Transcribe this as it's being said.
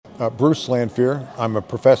Bruce Lanphear. I'm a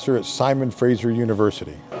professor at Simon Fraser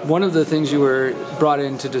University. One of the things you were brought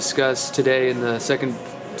in to discuss today in the second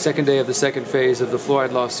day of the second phase of the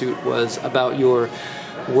fluoride lawsuit was about your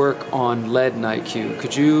work on lead in IQ.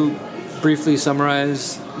 Could you briefly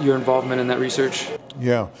summarize your involvement in that research?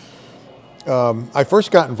 Yeah. I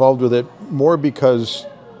first got involved with it more because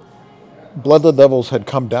blood lead levels had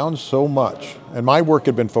come down so much, and my work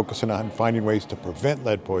had been focusing on finding ways to prevent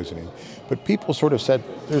lead poisoning, but people sort of said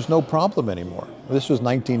there's no problem anymore. This was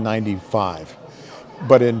 1995.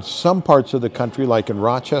 But in some parts of the country, like in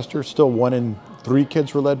Rochester, still 1 in 3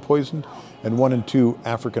 kids were lead poisoned and 1 in 2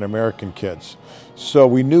 African American kids. So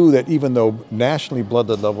we knew that even though nationally blood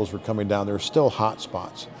lead levels were coming down, there were still hot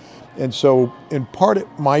spots. And so in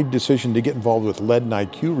part, my decision to get involved with lead and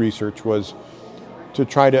IQ research was to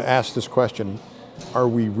try to ask this question: are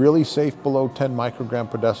we really safe below 10 microgram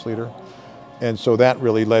per deciliter? And so that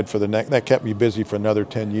really led that kept me busy for another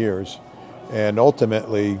 10 years. And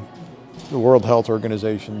ultimately, the World Health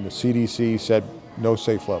Organization, the CDC, said no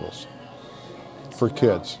safe levels for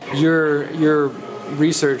kids. Your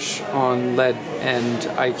research on lead and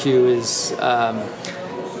IQ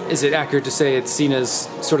is it accurate to say it's seen as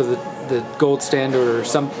sort of the gold standard, or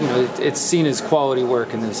it's seen as quality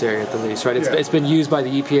work in this area at the least, right? It's been used by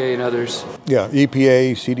the EPA and others. Yeah,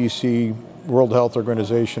 EPA, CDC, World Health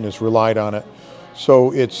Organization has relied on it.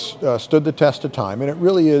 So it's stood the test of time, and it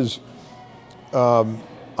really is,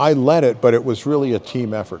 I led it, but it was really a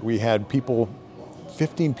team effort. We had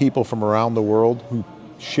 15 people from around the world who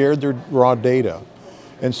shared their raw data.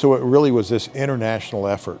 And so it really was this international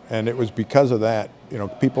effort. And it was because of that,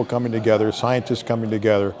 people coming together, scientists coming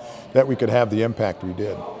together, that we could have the impact we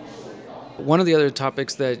did. One of the other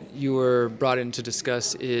topics that you were brought in to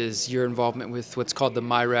discuss is your involvement with what's called the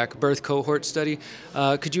MIRAC birth cohort study.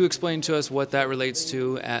 Could you explain to us what that relates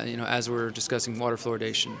to, as we're discussing water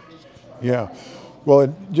fluoridation? Yeah.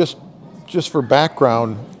 Well, just for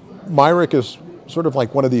background, MIRAC is sort of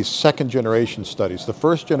like one of these second-generation studies. The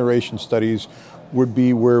first-generation studies would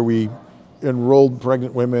be where we enrolled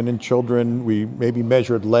pregnant women and children. We maybe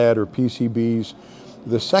measured lead or PCBs.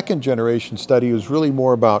 The second-generation study was really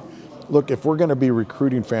more about, look, if we're going to be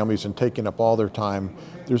recruiting families and taking up all their time,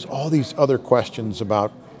 there's all these other questions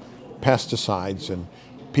about pesticides and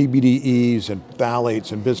PBDEs and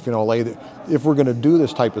phthalates and bisphenol A. That if we're going to do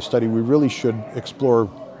this type of study, we really should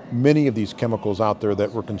explore many of these chemicals out there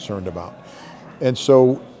that we're concerned about. And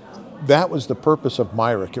so that was the purpose of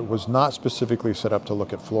MIRAC. It was not specifically set up to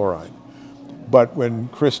look at fluoride. But when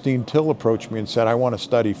Christine Till approached me and said, I want to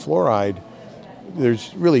study fluoride,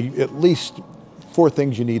 there's really at least 4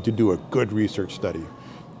 things you need to do a good research study.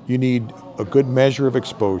 You need a good measure of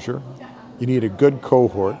exposure, you need a good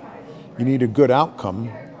cohort, you need a good outcome,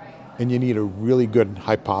 and you need a really good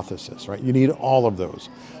hypothesis, right? You need all of those.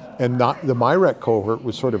 And the MIRAC cohort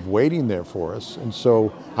was sort of waiting there for us. And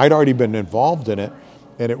so I'd already been involved in it,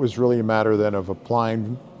 and it was really a matter then of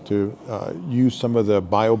applying to use some of the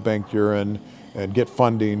biobank urine and get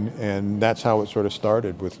funding, and that's how it sort of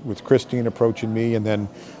started, with Christine approaching me, and then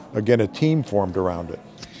again a team formed around it.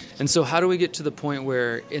 And so how do we get to the point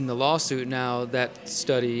where in the lawsuit now that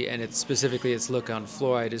study, and it's specifically its look on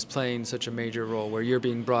fluoride, is playing such a major role, where you're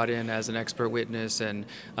being brought in as an expert witness, and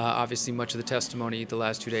obviously much of the testimony the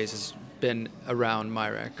last 2 days has been around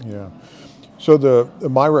MIRAC? Yeah. So the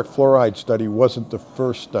MIRAC fluoride study wasn't the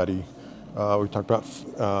first study. We talked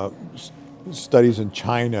about studies in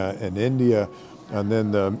China and India, and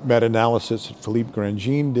then the meta-analysis that Philippe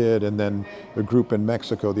Grandjean did, and then the group in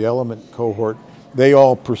Mexico, the Element cohort. They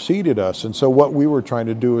all preceded us. And so what we were trying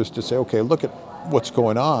to do is to say, okay, look at what's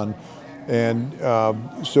going on. And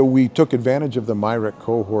so we took advantage of the MIRAC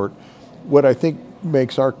cohort. What I think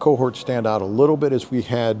makes our cohort stand out a little bit is we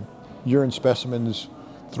had urine specimens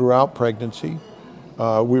throughout pregnancy.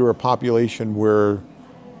 We were a population where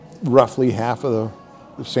roughly half of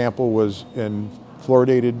the sample was in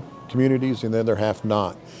fluoridated communities and the other half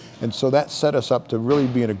not. And so that set us up to really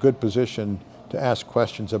be in a good position to ask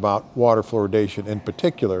questions about water fluoridation in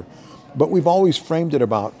particular. But we've always framed it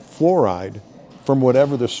about fluoride from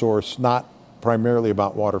whatever the source, not primarily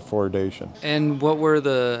about water fluoridation. And what were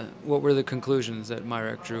the conclusions that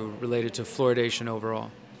MIRAC drew related to fluoridation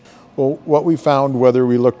overall? Well, what we found, whether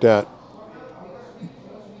we looked at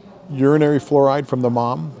urinary fluoride from the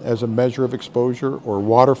mom as a measure of exposure, or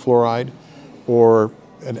water fluoride, or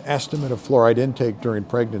an estimate of fluoride intake during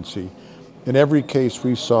pregnancy, in every case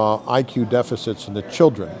we saw IQ deficits in the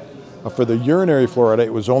children. For the urinary fluoride,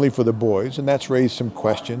 it was only for the boys, and that's raised some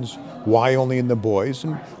questions. Why only in the boys?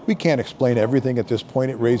 And we can't explain everything at this point.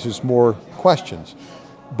 It raises more questions.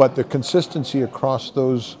 But the consistency across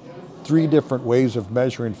those 3 different ways of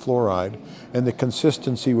measuring fluoride, and the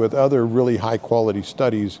consistency with other really high quality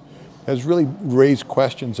studies has really raised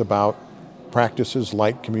questions about practices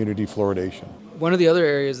like community fluoridation. One of the other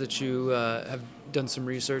areas that you have done some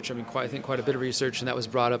research, I think quite a bit of research, and that was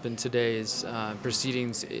brought up in today's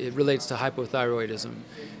proceedings, it relates to hypothyroidism.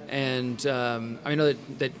 And I know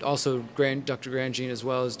that also Dr. Grandjean as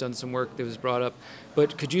well has done some work that was brought up.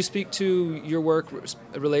 But could you speak to your work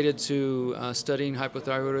related to studying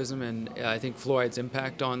hypothyroidism and I think fluoride's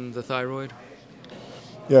impact on the thyroid?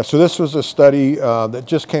 Yeah, so this was a study that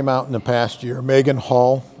just came out in the past year. Megan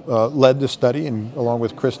Hall led the study, and along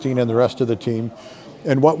with Christine and the rest of the team.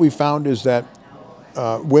 And what we found is that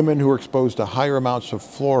women who are exposed to higher amounts of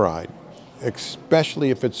fluoride, especially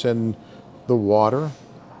if it's in the water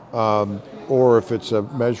or if it's a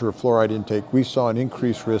measure of fluoride intake, we saw an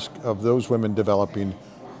increased risk of those women developing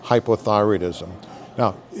hypothyroidism.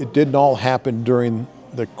 Now, it didn't all happen during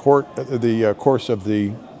the course of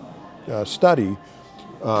the study.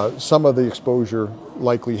 Some of the exposure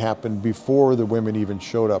likely happened before the women even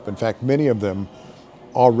showed up. In fact, many of them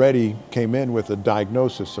already came in with a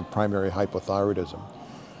diagnosis of primary hypothyroidism.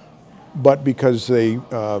 But because they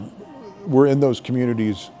were in those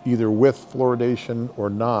communities either with fluoridation or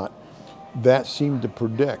not, that seemed to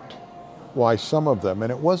predict why some of them,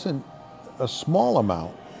 and it wasn't a small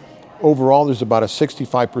amount. Overall, there's about a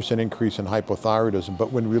 65% increase in hypothyroidism,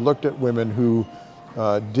 but when we looked at women who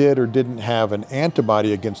did or didn't have an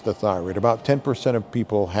antibody against the thyroid, about 10% of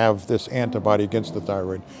people have this antibody against the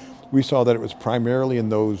thyroid, we saw that it was primarily in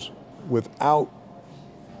those without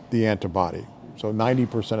the antibody, so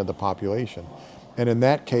 90% of the population. And in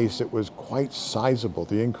that case, it was quite sizable,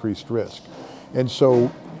 the increased risk. And so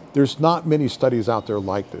there's not many studies out there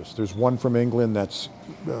like this. There's one from England that's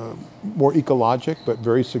more ecologic, but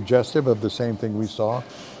very suggestive of the same thing we saw.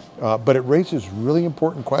 But it raises really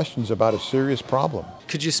important questions about a serious problem.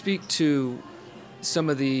 Could you speak to some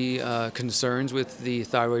of the concerns with the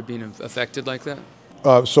thyroid being affected like that?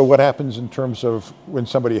 So what happens in terms of when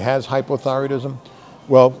somebody has hypothyroidism?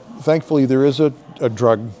 Well, thankfully there is a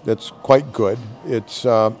drug that's quite good. It's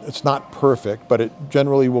not perfect, but it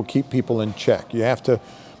generally will keep people in check. You have to,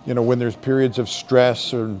 when there's periods of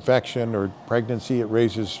stress or infection or pregnancy, it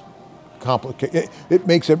raises it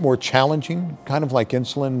makes it more challenging, kind of like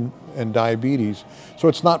insulin and diabetes. So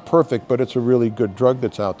it's not perfect, but it's a really good drug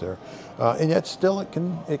that's out there. And yet still it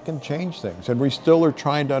can change things. And we still are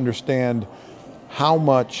trying to understand how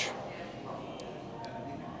much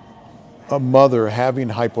a mother having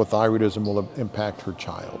hypothyroidism will impact her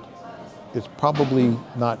child. It's probably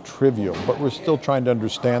not trivial, but we're still trying to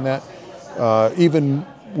understand that, even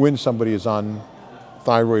when somebody is on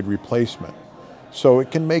thyroid replacement. So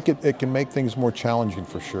it can make things more challenging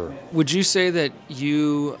for sure. Would you say that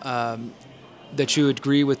you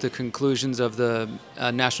agree with the conclusions of the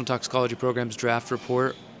National Toxicology Program's draft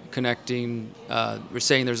report connecting, we're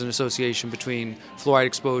saying there's an association between fluoride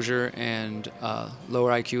exposure and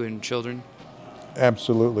lower IQ in children?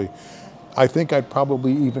 Absolutely. I think I'd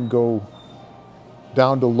probably even go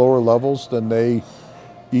down to lower levels than they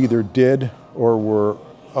either did or were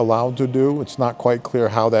allowed to do. It's not quite clear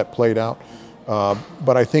how that played out.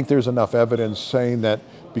 But I think there's enough evidence saying that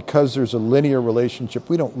because there's a linear relationship,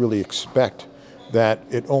 we don't really expect that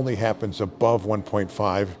it only happens above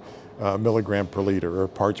 1.5 milligram per liter or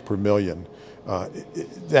parts per million.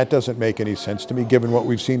 That doesn't make any sense to me, given what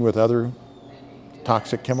we've seen with other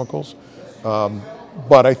toxic chemicals.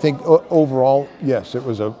 But I think overall, yes, it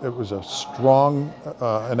was a strong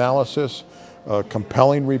analysis, a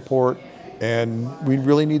compelling report, and we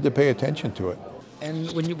really need to pay attention to it. And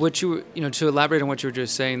to elaborate on what you were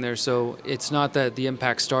just saying there, so it's not that the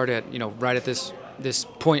impacts start at, right at this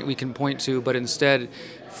point we can point to, but instead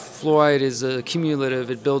fluoride is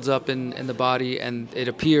cumulative, it builds up in the body, and it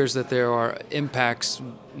appears that there are impacts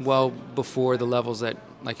well before the levels that,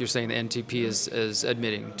 like you're saying, the NTP is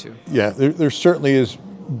admitting to. Yeah, there certainly is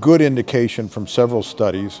good indication from several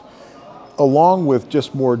studies, along with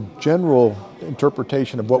just more general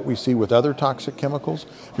interpretation of what we see with other toxic chemicals.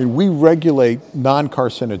 I mean, we regulate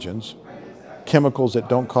non-carcinogens, chemicals that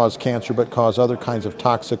don't cause cancer but cause other kinds of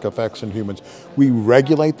toxic effects in humans. We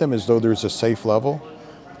regulate them as though there's a safe level,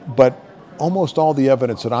 but almost all the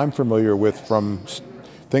evidence that I'm familiar with from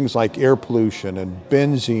things like air pollution and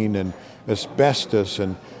benzene and asbestos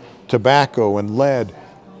and tobacco and lead,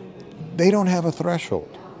 they don't have a threshold.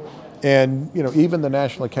 And even the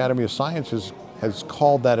National Academy of Sciences has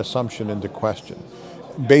called that assumption into question.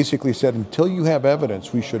 Basically said, until you have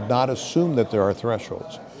evidence, we should not assume that there are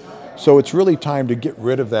thresholds. So it's really time to get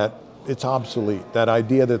rid of that. It's obsolete. That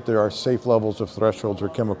idea that there are safe levels of thresholds or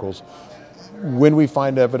chemicals, when we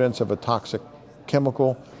find evidence of a toxic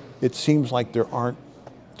chemical, it seems like there aren't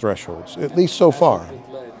thresholds, at least so far.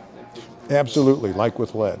 Absolutely, like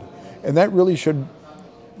with lead. And that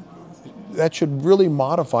should really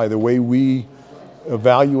modify the way we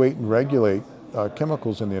evaluate and regulate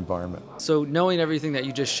chemicals in the environment. So knowing everything that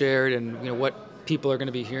you just shared and what people are going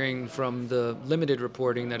to be hearing from the limited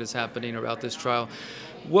reporting that is happening about this trial,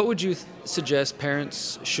 what would you suggest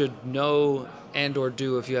parents should know and or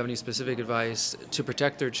do, if you have any specific advice, to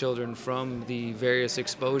protect their children from the various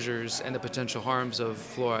exposures and the potential harms of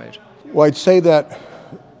fluoride? Well, I'd say that,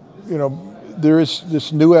 there is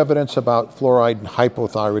this new evidence about fluoride and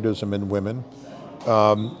hypothyroidism in women.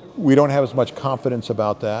 We don't have as much confidence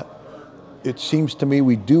about that. It seems to me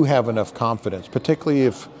we do have enough confidence, particularly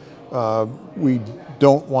if we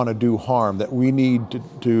don't want to do harm, that we need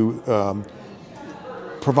to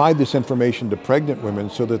provide this information to pregnant women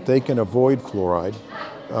so that they can avoid fluoride,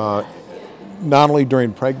 not only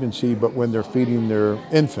during pregnancy, but when they're feeding their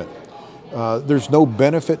infant. There's no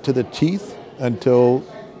benefit to the teeth until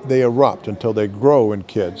they erupt, until they grow in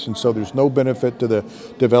kids. And so there's no benefit to the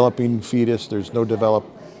developing fetus, there's no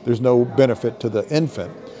benefit to the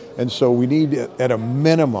infant. And so we need, at a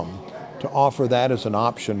minimum, to offer that as an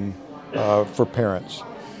option for parents.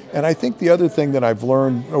 And I think the other thing that I've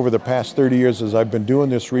learned over the past 30 years as I've been doing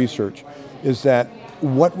this research is that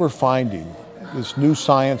what we're finding, this new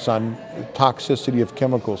science on toxicity of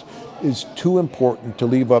chemicals, is too important to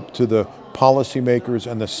leave up to the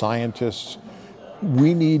policymakers and the scientists.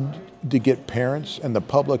 We need to get parents and the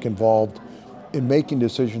public involved in making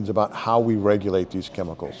decisions about how we regulate these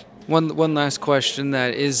chemicals. One last question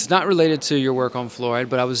that is not related to your work on fluoride,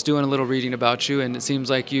 but I was doing a little reading about you, and it seems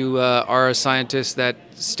like you are a scientist that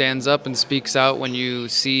stands up and speaks out when you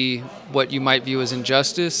see what you might view as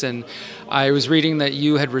injustice. And I was reading that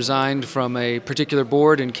you had resigned from a particular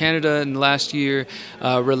board in Canada in the last year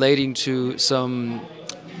relating to some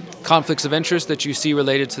conflicts of interest that you see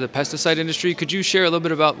related to the pesticide industry. Could you share a little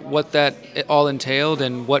bit about what that all entailed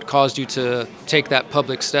and what caused you to take that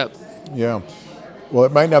public step? Yeah. Well,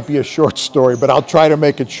 it might not be a short story, but I'll try to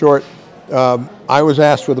make it short. I was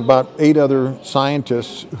asked with about 8 other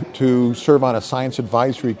scientists to serve on a science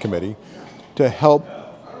advisory committee to help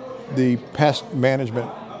the pest management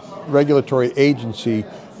regulatory agency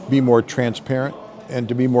be more transparent and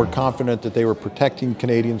to be more confident that they were protecting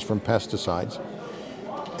Canadians from pesticides.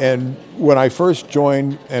 And when I first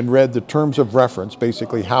joined and read the terms of reference,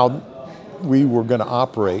 basically how we were going to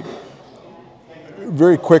operate,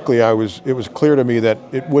 very quickly it was clear to me that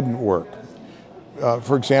it wouldn't work.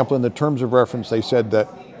 For example, in the terms of reference, they said that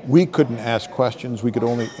we couldn't ask questions, we could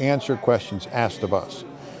only answer questions asked of us.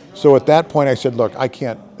 So at that point I said, look, I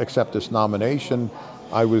can't accept this nomination.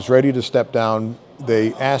 I was ready to step down.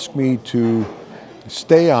 They asked me to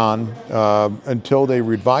stay on until they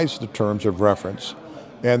revised the terms of reference,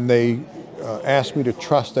 and they asked me to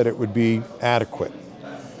trust that it would be adequate.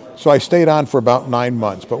 So I stayed on for about 9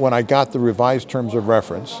 months, but when I got the revised terms of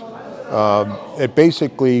reference, it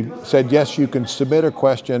basically said, yes, you can submit a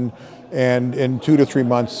question, and in 2 to 3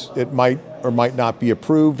 months it might or might not be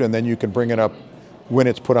approved, and then you can bring it up when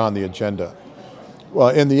it's put on the agenda. Well,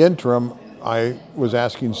 in the interim, I was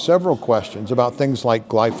asking several questions about things like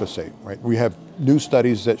glyphosate. Right? We have new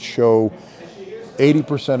studies that show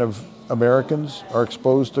 80% of Americans are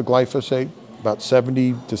exposed to glyphosate, about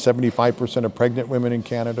 70 to 75% of pregnant women in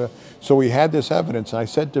Canada. So we had this evidence, and I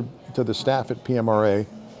said to the staff at PMRA,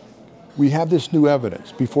 we have this new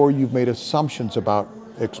evidence. Before you've made assumptions about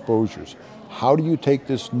exposures, how do you take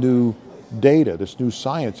this new data, this new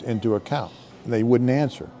science into account? And they wouldn't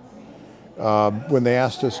answer. When they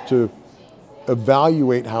asked us to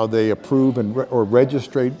evaluate how they approve or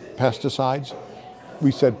register pesticides,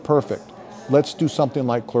 we said, perfect. Let's do something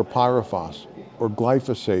like chlorpyrifos or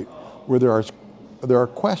glyphosate, where there are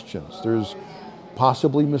questions, there's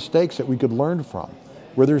possibly mistakes that we could learn from,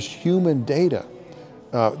 where there's human data.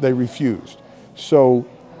 They refused. So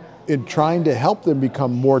in trying to help them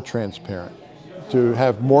become more transparent, to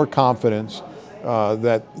have more confidence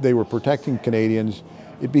that they were protecting Canadians,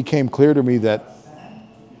 it became clear to me that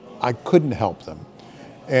I couldn't help them.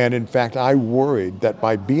 And in fact, I worried that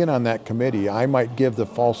by being on that committee, I might give the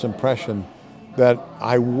false impression that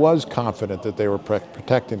I was confident that they were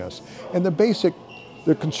protecting us. And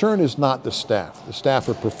the concern is not the staff. The staff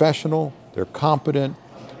are professional, they're competent.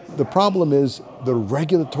 The problem is the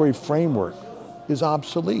regulatory framework is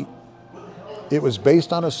obsolete. It was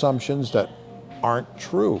based on assumptions that aren't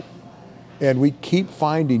true. And we keep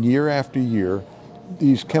finding year after year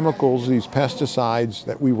these chemicals, these pesticides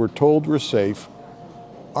that we were told were safe,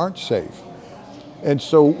 aren't safe. And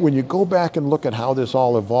so when you go back and look at how this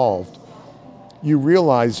all evolved, you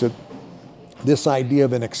realize that this idea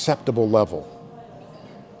of an acceptable level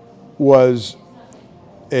was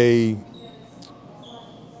a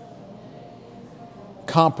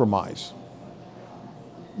compromise.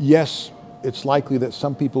 Yes, it's likely that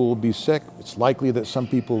some people will be sick. It's likely that some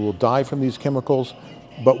people will die from these chemicals,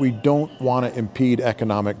 but we don't want to impede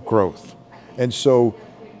economic growth. And so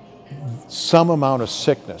some amount of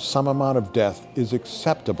sickness, some amount of death is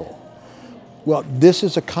acceptable. Well, this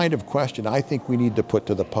is a kind of question I think we need to put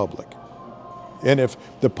to the public. And if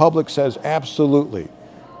the public says, absolutely,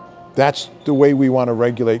 that's the way we want to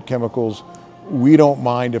regulate chemicals, we don't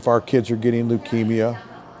mind if our kids are getting leukemia,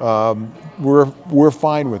 we're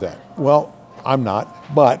fine with that. Well, I'm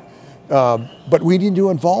not, but we need to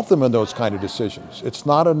involve them in those kind of decisions. It's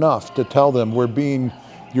not enough to tell them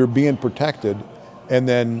you're being protected, and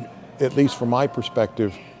then, at least from my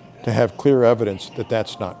perspective, to have clear evidence that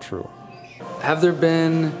that's not true. Have there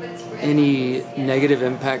been any negative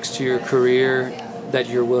impacts to your career that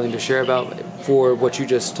you're willing to share about for what you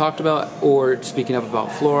just talked about, or speaking up about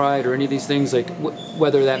fluoride or any of these things, like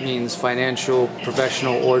whether that means financial,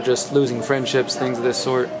 professional, or just losing friendships, things of this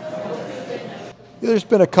sort? There's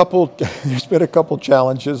been a couple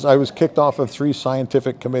challenges. I was kicked off of 3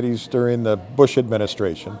 scientific committees during the Bush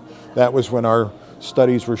administration. That was when our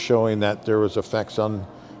studies were showing that there was effects on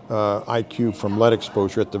IQ from lead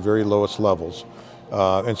exposure at the very lowest levels.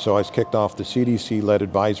 And so I was kicked off the CDC lead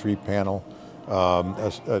advisory panel, an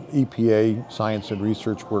EPA science and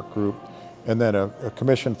research work group, and then a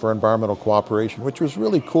commission for environmental cooperation, which was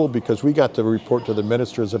really cool because we got to report to the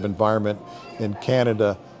ministers of environment in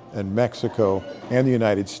Canada and Mexico and the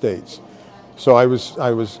United States. So I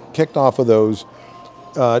was kicked off of those.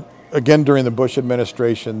 Again, during the Bush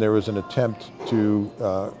administration, there was an attempt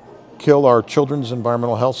to kill our Children's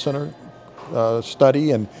Environmental Health Center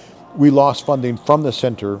study, and we lost funding from the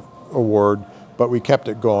center award, but we kept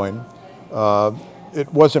it going.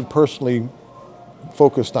 It wasn't personally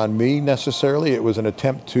focused on me necessarily. It was an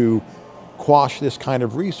attempt to quash this kind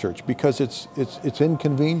of research because it's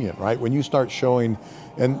inconvenient, right? When you start showing,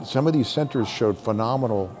 and some of these centers showed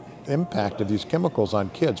phenomenal impact of these chemicals on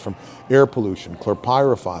kids, from air pollution,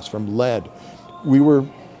 chlorpyrifos, from lead. We were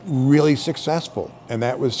really successful, and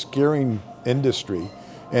that was scaring industry,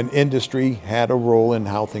 and industry had a role in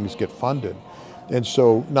how things get funded. And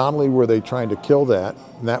so not only were they trying to kill that,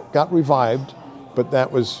 and that got revived, but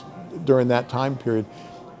that was during that time period,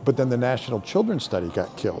 but then the National Children's Study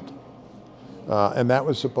got killed. And that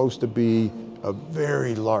was supposed to be a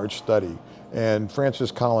very large study. And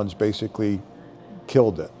Francis Collins basically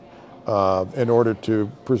killed it in order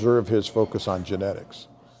to preserve his focus on genetics.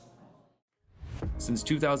 Since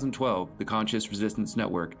 2012, the Conscious Resistance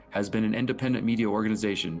Network has been an independent media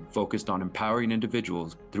organization focused on empowering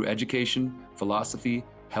individuals through education, philosophy,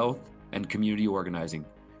 health, and community organizing.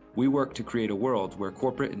 We work to create a world where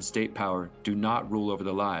corporate and state power do not rule over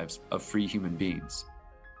the lives of free human beings.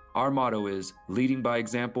 Our motto is leading by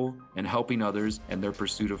example and helping others in their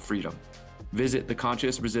pursuit of freedom. Visit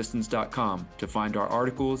theconsciousresistance.com to find our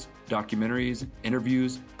articles, documentaries,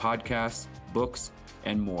 interviews, podcasts, books,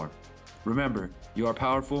 and more. Remember, you are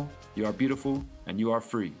powerful, you are beautiful, and you are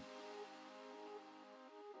free.